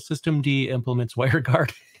long until systemd implements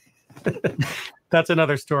WireGuard? That's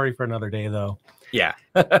another story for another day, though. Yeah.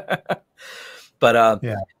 But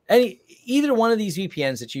either one of these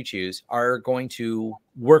VPNs that you choose are going to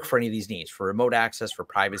work for any of these needs, for remote access, for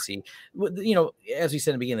privacy. You know, as we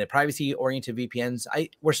said in the beginning, the privacy-oriented VPNs,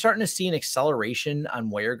 we're starting to see an acceleration on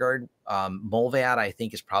WireGuard. Molvad, I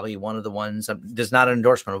think, is probably one of the ones. There's not an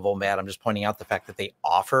endorsement of Molvad. I'm just pointing out the fact that they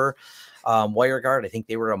offer WireGuard. I think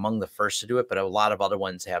they were among the first to do it, but a lot of other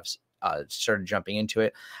ones have started jumping into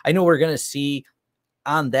it. I know we're going to see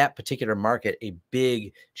on that particular market a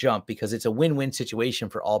big jump because it's a win-win situation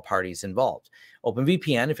for all parties involved.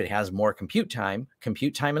 OpenVPN, if it has more compute time in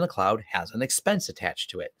the cloud has an expense attached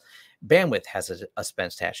to it. Bandwidth has a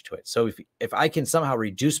expense attached to it. So if I can somehow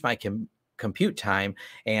reduce my compute time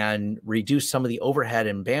and reduce some of the overhead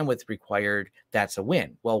and bandwidth required, that's a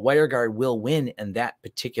win. Well, WireGuard will win in that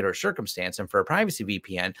particular circumstance. And for a privacy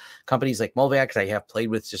VPN, companies like Molvad, because I have played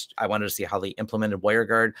with, I wanted to see how they implemented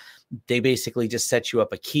WireGuard. They basically just set you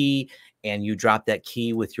up a key and you drop that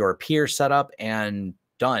key with your peer setup and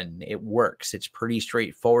done. It works. It's pretty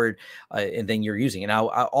straightforward. And then you're using it. Now,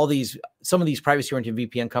 some of these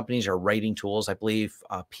privacy-oriented VPN companies are writing tools. I believe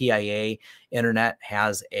PIA Internet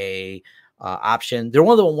has a option. They're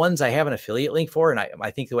one of the ones I have an affiliate link for. And I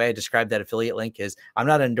think the way I describe that affiliate link is I'm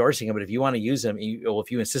not endorsing them, but if you want to use them,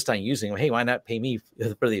 if you insist on using them, hey, why not pay me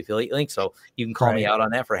for the affiliate link? So you can call me out on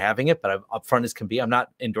that for having it, but I'm upfront as can be. I'm not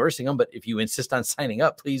endorsing them, but if you insist on signing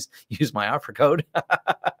up, please use my offer code.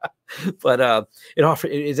 But it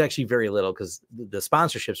is actually very little because the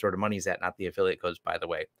sponsorship sort of money's at, not the affiliate codes, by the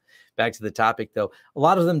way. Back to the topic, though, a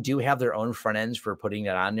lot of them do have their own front ends for putting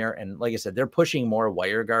that on there. And like I said, they're pushing more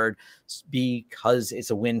WireGuard because it's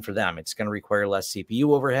a win for them. It's going to require less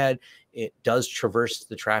CPU overhead. It does traverse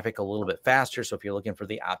the traffic a little bit faster. So if you're looking for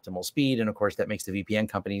the optimal speed, and of course, that makes the VPN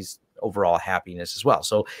companies overall happiness as well.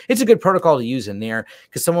 So it's a good protocol to use in there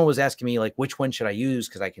because someone was asking me, like, which one should I use?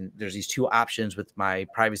 Because there's these two options with my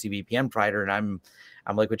privacy VPN provider. And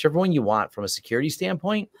I'm like, whichever one you want from a security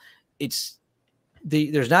standpoint.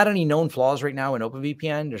 There's not any known flaws right now in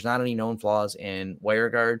OpenVPN. There's not any known flaws in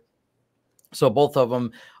WireGuard. So both of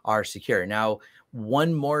them are secure. Now,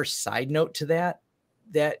 one more side note to that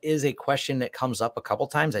is a question that comes up a couple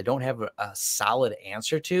times. I don't have a solid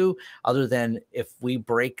answer to, other than if we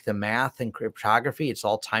break the math and cryptography, it's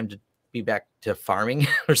all time to be back to farming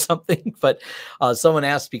or something. But someone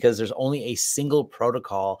asked, because there's only a single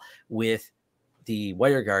protocol with the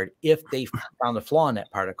WireGuard, if they found a flaw in that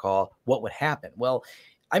protocol, what would happen? Well,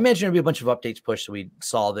 I imagine there'd be a bunch of updates pushed so we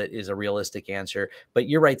solve it is a realistic answer. But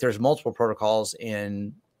you're right, there's multiple protocols.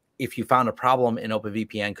 And if you found a problem in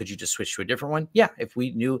OpenVPN, could you just switch to a different one? Yeah, if we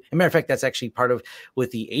knew. As a matter of fact, that's actually part of, with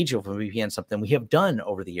the age of OpenVPN, something we have done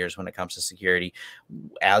over the years when it comes to security.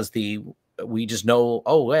 We just know,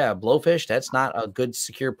 oh yeah, Blowfish, that's not a good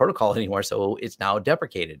secure protocol anymore, so it's now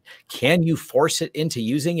deprecated. Can you force it into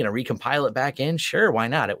using it and recompile it back in? Sure, why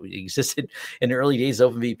not? It existed in the early days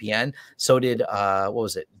of OpenVPN. So did what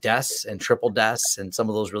was it, DES and triple DES and some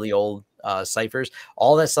of those really old ciphers.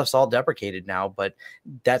 All that stuff's all deprecated now, but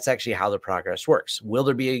that's actually how the progress works. Will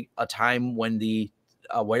there be a time when the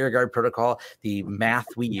WireGuard protocol, the math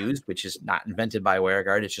we used, which is not invented by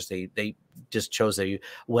WireGuard, it's just they just chose a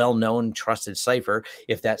well-known trusted cipher.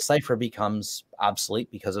 If that cipher becomes obsolete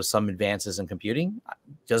because of some advances in computing,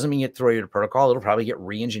 doesn't mean you throw your protocol. It'll probably get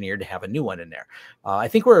re-engineered to have a new one in there. I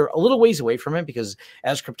think we're a little ways away from it because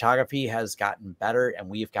as cryptography has gotten better and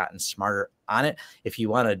we've gotten smarter on it, if you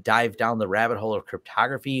want to dive down the rabbit hole of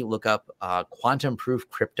cryptography, look up quantum proof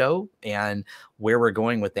crypto and where we're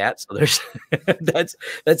going with that. So there's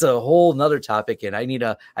that's a whole nother topic, and I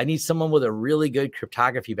need someone with a really good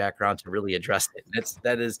cryptography background to really address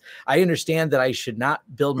it. I understand that I should not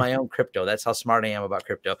build my own crypto. That's how smart I am about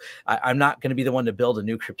crypto. I'm not going to be the one to build a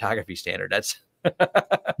new cryptography standard.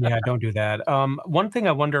 Yeah, don't do that. One thing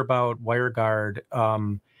I wonder about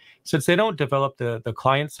WireGuard, since they don't develop the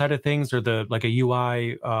client side of things or the like a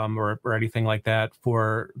UI or anything like that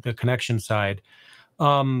for the connection side,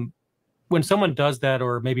 um, when someone does that,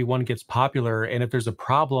 or maybe one gets popular, and if there's a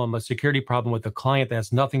problem, a security problem with the client that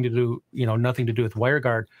has nothing to do, nothing to do with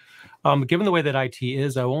WireGuard, given the way that IT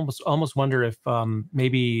is, I almost wonder if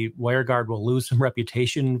maybe WireGuard will lose some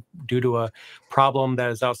reputation due to a problem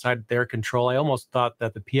that is outside their control. I almost thought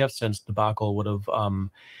that the pfSense debacle would have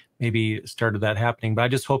maybe started that happening, but I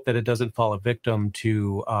just hope that it doesn't fall a victim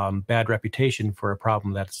to bad reputation for a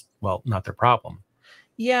problem that's, well, not their problem.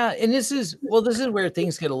 Yeah, and this is where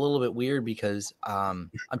things get a little bit weird because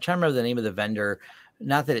I'm trying to remember the name of the vendor.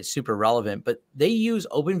 Not that it's super relevant, but they use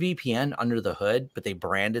OpenVPN under the hood, but they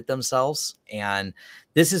brand it themselves. And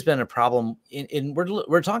this has been a problem.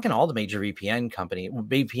 We're talking all the major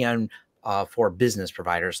VPN for business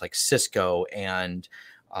providers like Cisco and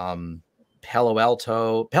Palo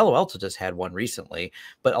Alto. Palo Alto just had one recently,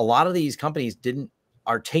 but a lot of these companies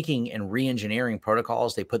are taking and re-engineering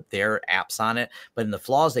protocols. They put their apps on it, but in the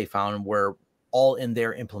flaws they found were all in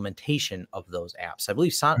their implementation of those apps. I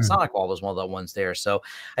believe SonicWall was one of the ones there. So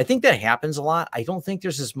I think that happens a lot. I don't think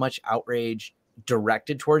there's as much outrage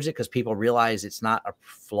directed towards it because people realize it's not a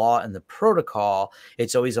flaw in the protocol.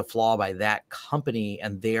 It's always a flaw by that company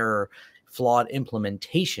and their flawed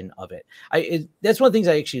implementation of it. That's one of the things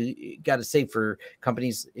I actually got to say for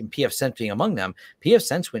companies in pfSense being among them.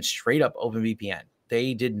 pfSense went straight up OpenVPN.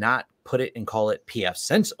 They did not put it and call it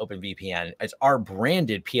pfSense OpenVPN. It's our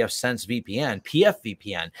branded pfSense VPN,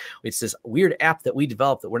 PFVPN. It's this weird app that we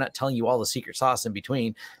developed that we're not telling you all the secret sauce in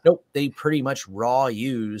between. Nope, they pretty much raw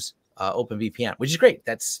use OpenVPN, which is great.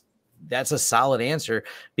 That's a solid answer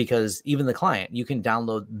because even the client, you can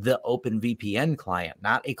download the OpenVPN client,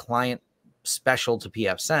 not a client special to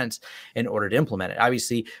pfSense in order to implement it.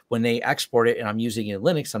 Obviously, when they export it and I'm using it in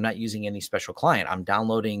Linux, I'm not using any special client. I'm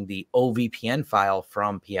downloading the OVPN file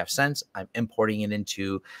from pfSense. I'm importing it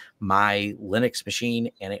into my Linux machine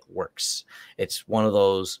and it works. It's one of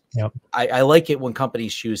those. Yep. I like it when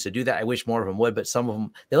companies choose to do that. I wish more of them would, but some of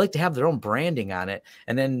them, they like to have their own branding on it.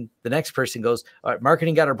 And then the next person goes, all right,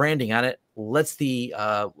 marketing got our branding on it. Let's the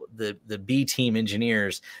B team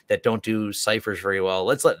engineers that don't do ciphers very well,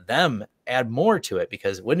 let's let them add more to it,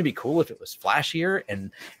 because wouldn't it be cool if it was flashier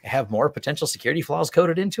and have more potential security flaws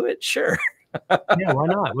coded into it? Sure. Yeah, why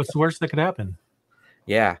not? What's the worst that could happen?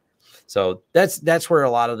 Yeah. So that's where a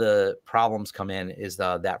lot of the problems come in, is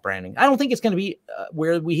that branding. I don't think it's going to be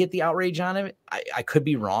where we hit the outrage on it. I could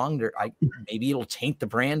be wrong. Maybe it'll taint the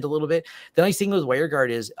brand a little bit. The nice thing with WireGuard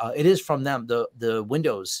is it is from them. The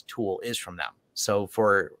Windows tool is from them. So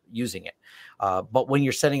for using it, but when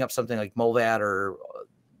you're setting up something like Movad or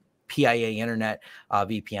PIA Internet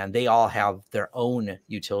VPN, they all have their own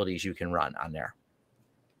utilities you can run on there.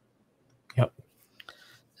 Yep.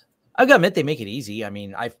 I've got to admit, they make it easy. I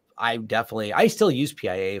mean, I still use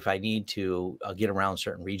PIA if I need to get around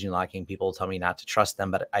certain region locking. People tell me not to trust them,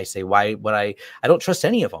 but I say, why would I don't trust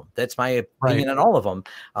any of them. That's my opinion on all of them.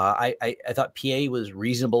 I thought PIA was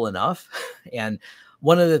reasonable enough. And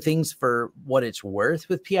one of the things, for what it's worth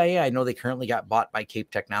with PIA, I know they currently got bought by Cape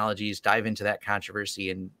Technologies. Dive into that controversy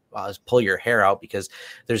and pull your hair out, because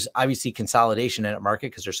there's obviously consolidation in that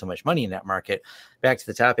market because there's so much money in that market. Back to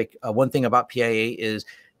the topic. One thing about PIA is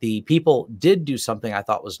the people did do something I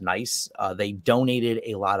thought was nice. They donated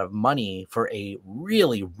a lot of money for a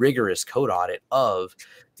really rigorous code audit of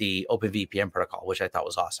the OpenVPN protocol, which I thought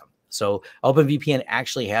was awesome. So OpenVPN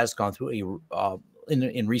actually has gone through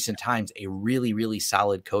in recent times a really, really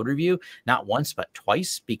solid code review, not once, but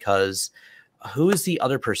twice, because who is the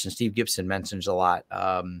other person? Steve Gibson mentions a lot.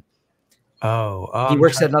 He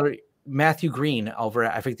works at Matthew Green over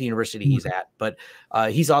at, I think, the university he's at, but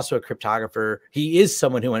he's also a cryptographer. He is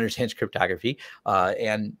someone who understands cryptography,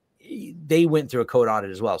 and they went through a code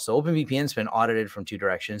audit as well. So OpenVPN's been audited from two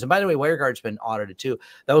directions. And by the way, WireGuard's been audited too.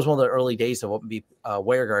 That was one of the early days of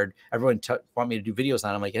WireGuard. Everyone want me to do videos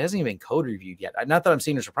on it. I'm like, it hasn't even been code reviewed yet. Not that I'm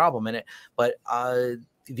seeing there's a problem in it, but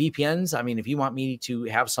VPNs, I mean, if you want me to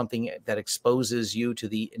have something that exposes you to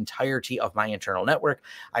the entirety of my internal network,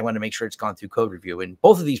 I want to make sure it's gone through code review. And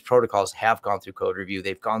both of these protocols have gone through code review.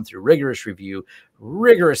 They've gone through rigorous review,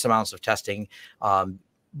 rigorous amounts of testing,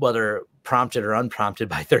 whether prompted or unprompted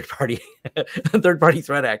by third-party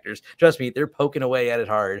threat actors. Trust me, they're poking away at it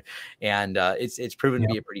hard, and it's proven to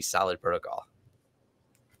be a pretty solid protocol.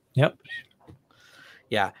 Yep.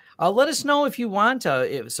 Yeah. Let us know if you want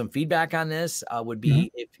if some feedback on this. Would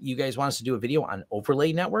be if you guys want us to do a video on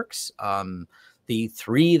overlay networks. The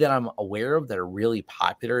three that I'm aware of that are really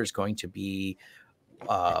popular is going to be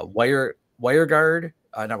WireGuard,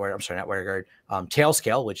 not Wire, I'm sorry, not WireGuard,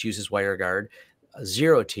 Tailscale, which uses WireGuard,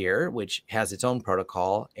 Zero Tier, which has its own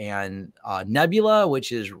protocol, and Nebula,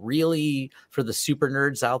 which is really for the super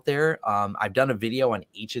nerds out there. I've done a video on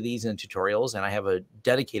each of these in tutorials, and I have a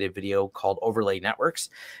dedicated video called Overlay Networks,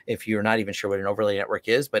 if you're not even sure what an overlay network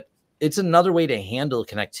is, but it's another way to handle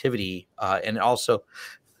connectivity, and it also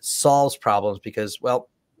solves problems because, well,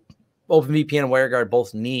 OpenVPN and WireGuard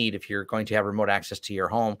both need, if you're going to have remote access to your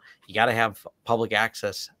home, you got to have public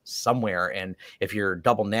access somewhere. And if you're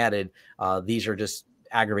double natted, these are just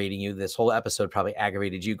aggravating you. This whole episode probably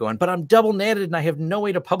aggravated you going, but I'm double natted and I have no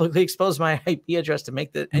way to publicly expose my IP address to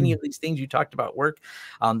make any of these things you talked about work.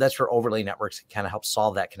 That's where overlay networks can kind of help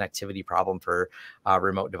solve that connectivity problem for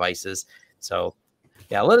remote devices. So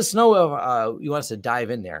yeah, let us know if you want us to dive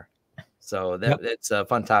in there. So that's a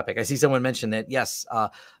fun topic. I see someone mention that. Yes.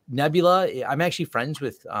 Nebula. I'm actually friends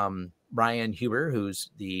with Ryan Huber, who's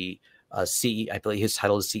the CEO. I believe his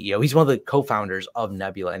title is CEO. He's one of the co-founders of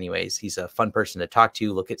Nebula anyways. He's a fun person to talk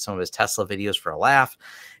to. Look at some of his Tesla videos for a laugh.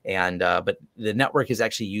 And but the network is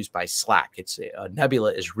actually used by Slack. It's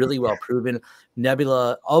Nebula is really well proven.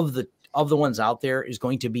 Nebula of the ones out there is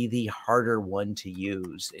going to be the harder one to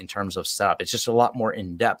use in terms of setup. It's just a lot more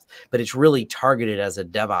in depth, but it's really targeted as a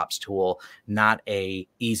DevOps tool, not a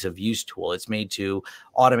ease of use tool. It's made to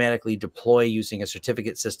automatically deploy using a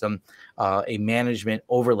certificate system, a management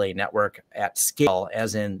overlay network at scale,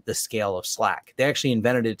 as in the scale of Slack. They actually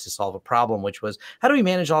invented it to solve a problem, which was, how do we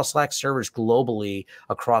manage all Slack servers globally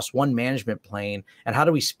across one management plane? And how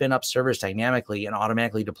do we spin up servers dynamically and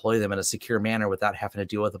automatically deploy them in a secure manner without having to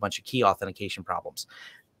deal with a bunch of key authentication problems?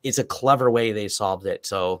 It's a clever way they solved it.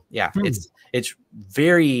 So yeah, it's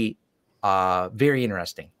very, very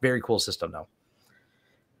interesting. Very cool system though.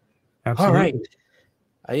 Absolutely. All right.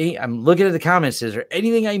 I'm looking at the comments. Is there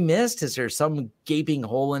anything I missed? Is there some gaping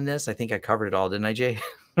hole in this? I think I covered it all, didn't I, Jay?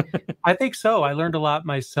 I think so. I learned a lot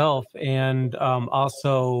myself. And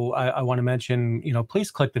also, I want to mention,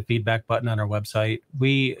 please click the feedback button on our website.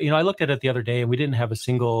 I looked at it the other day and we didn't have a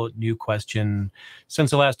single new question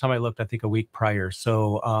since the last time I looked, I think a week prior.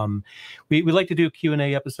 So we like to do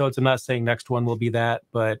Q&A episodes. I'm not saying next one will be that,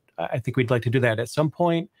 but I think we'd like to do that at some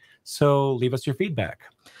point. So leave us your feedback.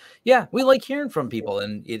 Yeah, we like hearing from people,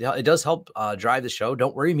 and it does help drive the show.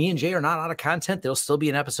 Don't worry, me and Jay are not out of content. There'll still be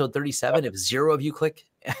an episode 37 if 0 of you click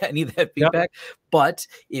any of that feedback. But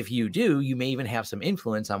if you do, you may even have some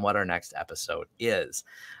influence on what our next episode is.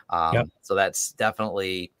 So that's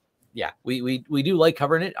definitely, yeah, we do like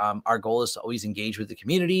covering it. Our goal is to always engage with the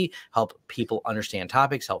community, help people understand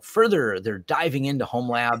topics, help further their diving into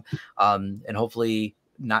Homelab, and hopefully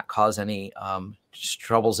not cause any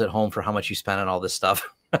troubles at home for how much you spend on all this stuff.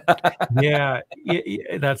 Yeah,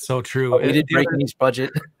 that's so true. We did break Nick's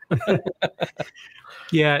budget.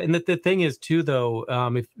 Yeah, and the thing is too, though,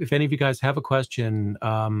 if any of you guys have a question,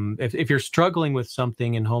 if you're struggling with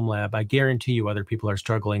something in Homelab, I guarantee you other people are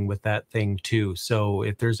struggling with that thing too. So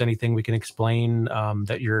if there's anything we can explain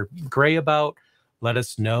that you're gray about, let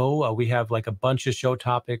us know. We have like a bunch of show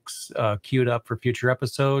topics queued up for future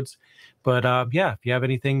episodes. But yeah, if you have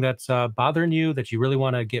anything that's bothering you that you really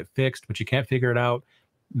want to get fixed, but you can't figure it out,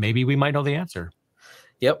 maybe we might know the answer.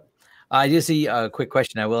 Yep. I do see a quick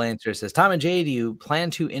question I will answer. It says, Tom and Jay, do you plan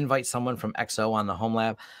to invite someone from XO on the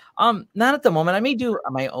Homelab? Not at the moment. I may do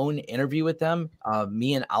my own interview with them.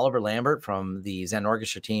 Me and Oliver Lambert from the Zen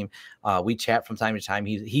Orchestra team, we chat from time to time.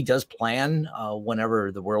 He does plan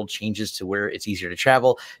whenever the world changes to where it's easier to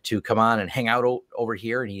travel to come on and hang out over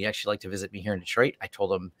here. And he'd actually like to visit me here in Detroit. I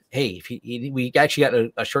told him, hey, we actually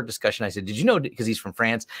got a short discussion. I said, did you know, because he's from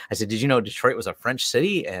France, I said, did you know Detroit was a French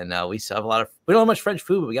city? And we still have we don't have much French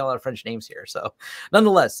food, but we got a lot of French names here. So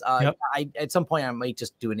nonetheless, at some point I might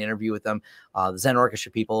just do an interview with them. The Zen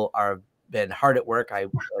Orchestra people are been hard at work.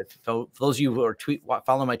 For those of you who are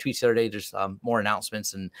following my tweets the other day, there's more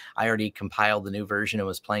announcements, and I already compiled the new version and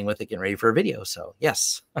was playing with it, getting ready for a video. So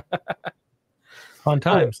yes. Fun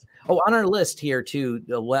times. Oh, on our list here too,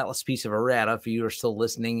 the last piece of errata for you who are still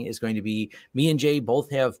listening is going to be me and Jay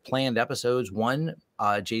both have planned episodes. One,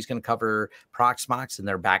 Jay's going to cover Proxmox and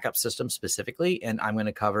their backup system specifically, and I'm going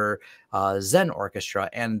to cover Zen Orchestra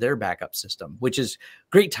and their backup system, which is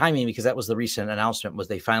great timing because that was the recent announcement, was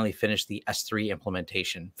they finally finished the S3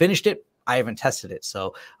 implementation. Finished it. I haven't tested it,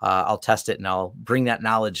 so I'll test it and I'll bring that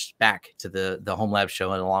knowledge back to the Homelab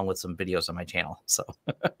show, and along with some videos on my channel. So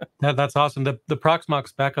that's awesome. The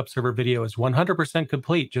Proxmox backup server video is 100%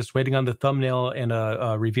 complete, just waiting on the thumbnail and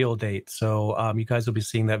a reveal date. So you guys will be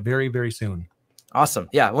seeing that very, very soon. Awesome.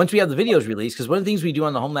 Yeah. Once we have the videos released, because one of the things we do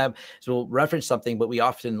on the Home Lab is we'll reference something, but we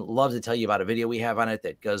often love to tell you about a video we have on it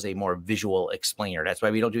that does a more visual explainer. That's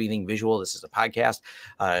why we don't do anything visual. This is a podcast,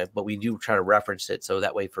 but we do try to reference it. So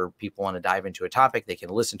that way, for people want to dive into a topic, they can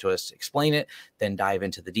listen to us explain it, then dive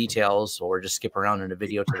into the details, or just skip around in a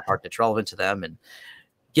video to the part that's relevant to them and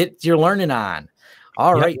get your learning on.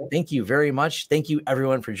 All right. Thank you very much. Thank you,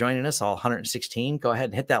 everyone, for joining us, all 116. Go ahead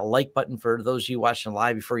and hit that like button for those of you watching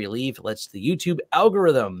live before you leave. It lets the YouTube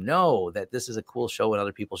algorithm know that this is a cool show and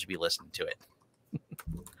other people should be listening to it.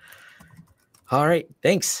 All right.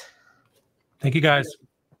 Thanks. Thank you, guys.